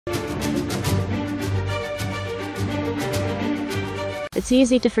It's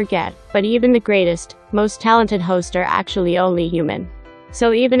easy to forget, but even the greatest, most talented hosts are actually only human.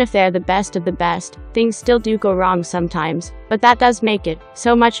 So even if they're the best of the best, things still do go wrong sometimes, but that does make it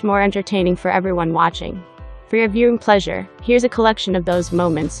so much more entertaining for everyone watching. For your viewing pleasure, here's a collection of those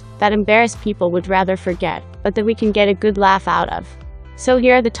moments that embarrassed people would rather forget, but that we can get a good laugh out of. So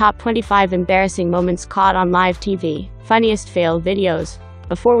here are the top 25 embarrassing moments caught on live TV, funniest fail videos.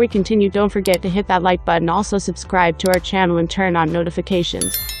 Before we continue, don't forget to hit that like button, also subscribe to our channel and turn on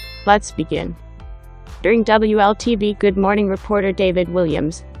notifications. Let's begin. During WLTV Good Morning, reporter David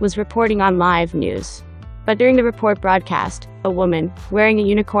Williams was reporting on live news. But during the report broadcast, a woman, wearing a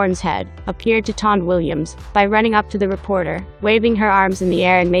unicorn's head, appeared to taunt Williams by running up to the reporter, waving her arms in the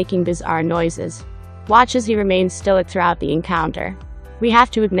air and making bizarre noises. Watch as he remains stoic throughout the encounter. We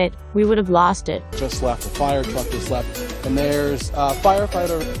have to admit, we would have lost it. Just left, a fire truck just left, and there's a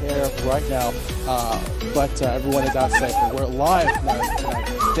firefighter there right now, but everyone is out safe. We're live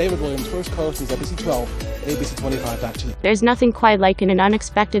tonight. David Williams, first coast is ABC 12, ABC 25, back to you. There's nothing quite like an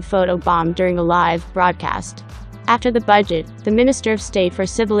unexpected photo bomb during a live broadcast. After the budget, the Minister of State for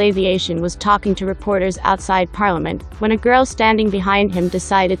Civil Aviation was talking to reporters outside Parliament when a girl standing behind him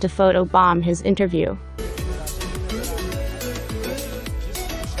decided to photo bomb his interview.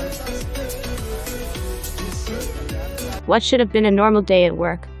 What should have been a normal day at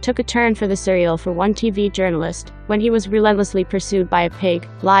work took a turn for the surreal for one TV journalist when he was relentlessly pursued by a pig,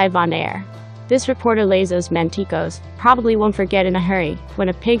 live on air. This reporter Lazos Manticos probably won't forget in a hurry when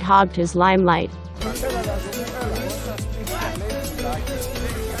a pig hogged his limelight.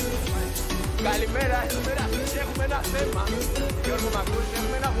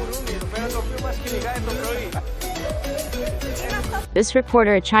 This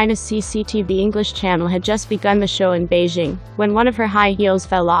reporter at China's CCTV English channel had just begun the show in Beijing when one of her high heels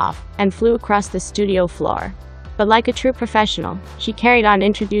fell off and flew across the studio floor. But like a true professional, she carried on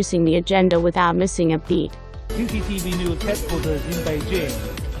introducing the agenda without missing a beat. CCTV News headquarters in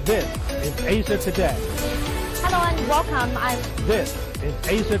Beijing. This is Asia Today. Hello and welcome, This is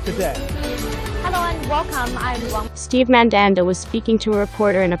Asia Today. Hello and welcome, I'm Wang. Steve Mandanda was speaking to a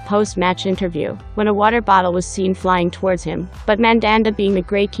reporter in a post-match interview when a water bottle was seen flying towards him, but Mandanda, being the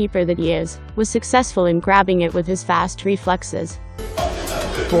great keeper that he is, was successful in grabbing it with his fast reflexes.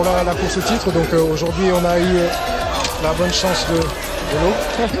 Pour la course au titre, donc aujourd'hui on a eu la bonne chance de l'eau.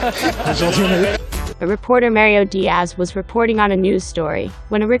 Aujourd'hui on a eu. A reporter, Mario Diaz, was reporting on a news story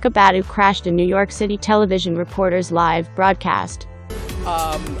when a ricabatu crashed a New York City television reporter's live broadcast.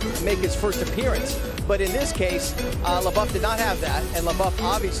 Make his first appearance, but in this case, LaBeouf did not have that, and LaBeouf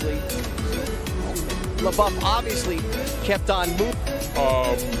obviously kept on moving.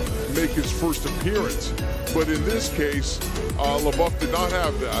 Make his first appearance, but in this case, LaBeouf did not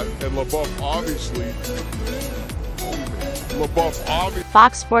have that, and LaBeouf obviously.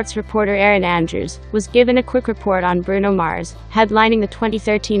 Fox Sports reporter Aaron Andrews was given a quick report on Bruno Mars, headlining the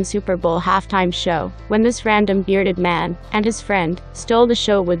 2013 Super Bowl halftime show, when this random bearded man and his friend stole the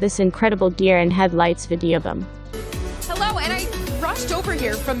show with this incredible deer in headlights video of him. Hello, and I rushed over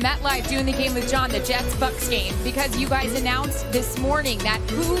here from MetLife doing the Game with John, the Jets-Bucks game, because you guys announced this morning that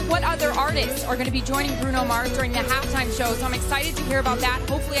what other artists are going to be joining Bruno Mars during the halftime show, so I'm excited to hear about that.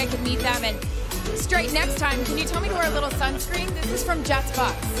 Hopefully I can meet them, and straight next time, can you tell me to wear a little sunscreen? This is from Jets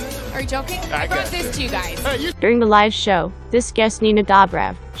Bucks. Are you joking? I brought this to you guys. During the live show, this guest Nina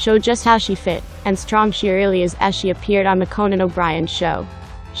Dobrev showed just how she fit and strong she really is as she appeared on the Conan O'Brien show.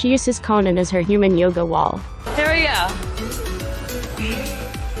 She uses Conan as her human yoga wall. Here we go.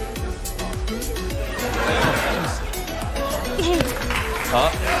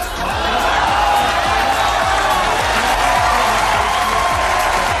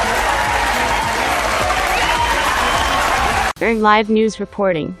 During live news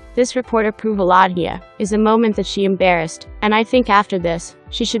reporting, this reporter Pruvaladhya is a moment that she embarrassed, and I think after this,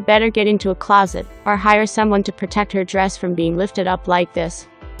 she should better get into a closet or hire someone to protect her dress from being lifted up like this.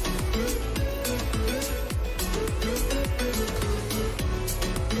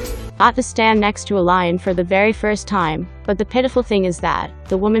 Got to stand next to a lion for the very first time, but the pitiful thing is that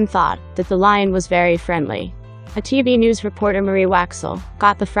the woman thought that the lion was very friendly. A TV news reporter, Marie Waxel,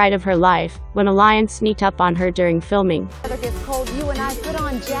 got the fright of her life when a lion sneaked up on her during filming. Weather gets cold, you and I put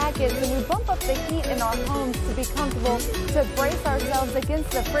on jackets and we bump up the heat in our homes to be comfortable, to brace ourselves against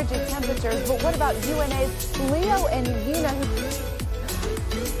the frigid temperatures. But what about UNA's Leo and Yuna?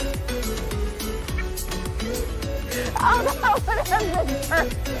 Oh, that would have been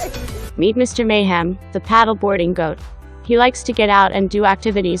perfect. Meet Mr. Mayhem, the paddleboarding goat. He likes to get out and do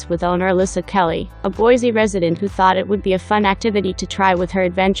activities with owner Alyssa Kelly, a Boise resident who thought it would be a fun activity to try with her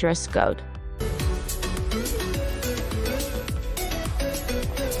adventurous goat.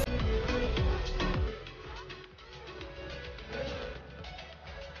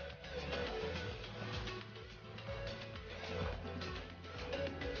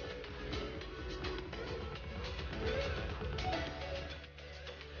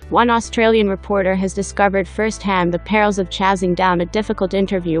 One Australian reporter has discovered firsthand the perils of chasing down a difficult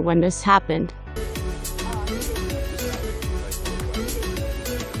interview when this happened.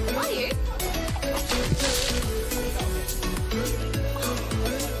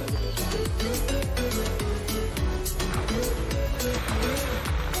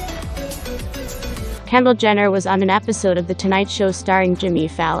 Kendall Jenner was on an episode of The Tonight Show starring Jimmy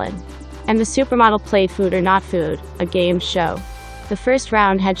Fallon. And the supermodel played Food or Not Food, a game show. The first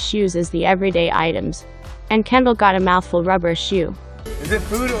round had shoes as the everyday items. And Kendall got a mouthful rubber shoe. Is it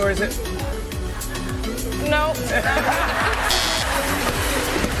food or is it... No.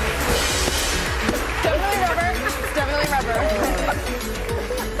 Definitely rubber. It's definitely rubber.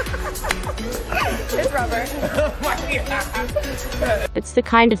 It's rubber. Oh my God. It's the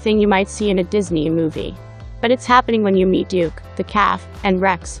kind of thing you might see in a Disney movie. But it's happening when you meet Duke, the calf, and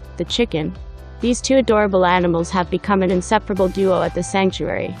Rex, the chicken. These two adorable animals have become an inseparable duo at the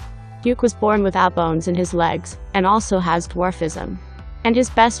sanctuary. Duke was born without bones in his legs, and also has dwarfism. And his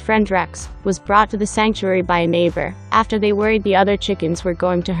best friend Rex was brought to the sanctuary by a neighbor, after they worried the other chickens were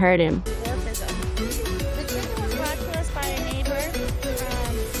going to hurt him. Dwarfism. The chicken was brought to us by a neighbor.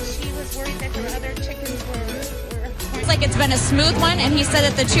 She was worried that the other chickens were It's like it's been a smooth one, and he said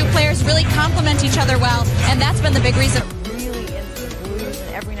that the two players really complement each other well, and that's been the big reason. Really into the blues,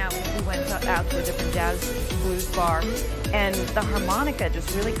 and every now and then we went out to a different jazz blues bar, and the harmonica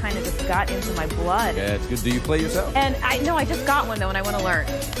just really kind of just got into my blood. Yeah, it's good. Do you play yourself? And I just got one though, and I want to learn.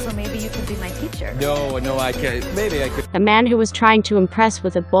 So maybe you could be my teacher. No, I can't. Maybe I could. A man who was trying to impress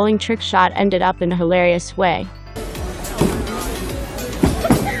with a bowling trick shot ended up in a hilarious way.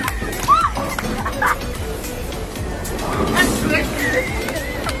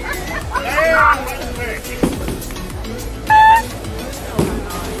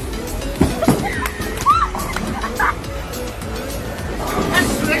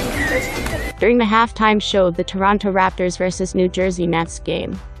 During the halftime show of the Toronto Raptors vs. New Jersey Nets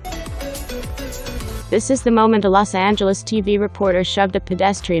game. This is the moment a Los Angeles TV reporter shoved a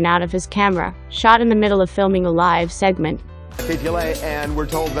pedestrian out of his camera, shot in the middle of filming a live segment. KTLA, and we're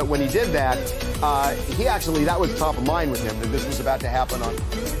told that when he did that, that was top of mind with him, that this was about to happen on.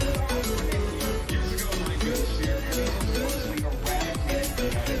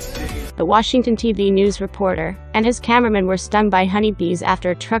 The Washington TV news reporter and his cameraman were stung by honeybees after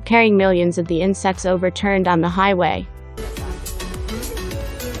a truck carrying millions of the insects overturned on the highway.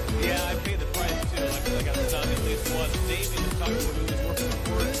 Yeah, I paid the price too. I got stung at least once. Dave even talked to him who was working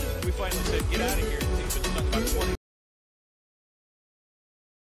before. We finally said, get out of here. He's been stung about 20.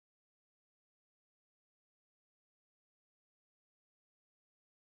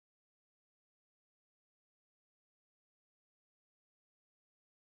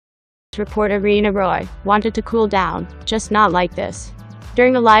 Reporter Rena Roy wanted to cool down, just not like this.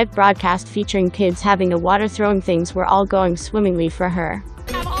 During a live broadcast featuring kids having a water throwing, things were all going swimmingly for her.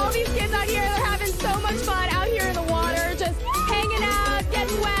 Have all these kids out here, they're having so much fun out here in the water, just hanging out,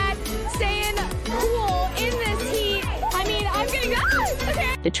 getting wet, staying cool in this heat. I mean, I'm getting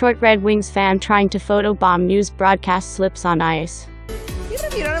okay. Detroit Red Wings fan trying to photobomb news broadcast slips on ice. Even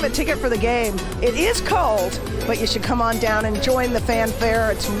if you don't have a ticket for the game, it is cold, but you should come on down and join the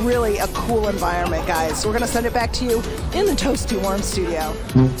fanfare. It's really a cool environment, guys. We're going to send it back to you in the Toasty Warm studio.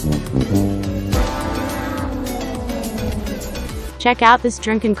 Check out this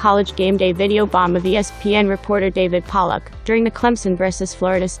drunken college game day video bomb of ESPN reporter David Pollock during the Clemson vs.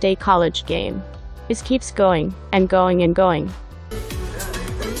 Florida State College game. This keeps going, and going, and going.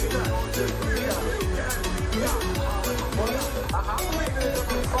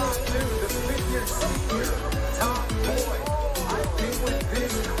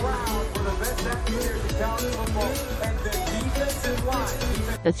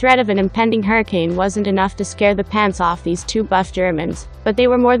 The threat of an impending hurricane wasn't enough to scare the pants off these two buff Germans, but they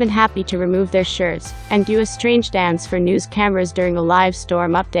were more than happy to remove their shirts and do a strange dance for news cameras during a live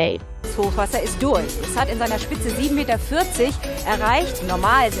storm update. Das Hochwasser ist durch. Es hat in seiner Spitze 7,40 Meter erreicht.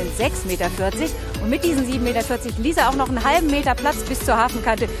 Normal sind 6,40 Meter. Und mit diesen 7,40 Meter ließ er auch noch einen halben Meter Platz bis zur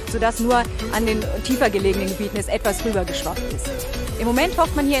Hafenkante, sodass nur an den tiefer gelegenen Gebieten es etwas rübergeschwappt ist. Im Moment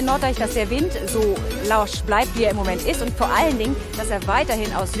hofft man hier in Norddeich, dass der Wind so lausch bleibt, wie er im Moment ist, und vor allen Dingen, dass er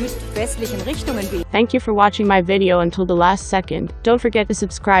weiterhin aus südwestlichen Richtungen weht. Thank you for watching my video until the last second. Don't forget to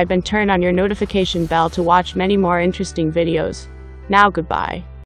subscribe and turn on your notification bell to watch many more interesting videos. Now goodbye.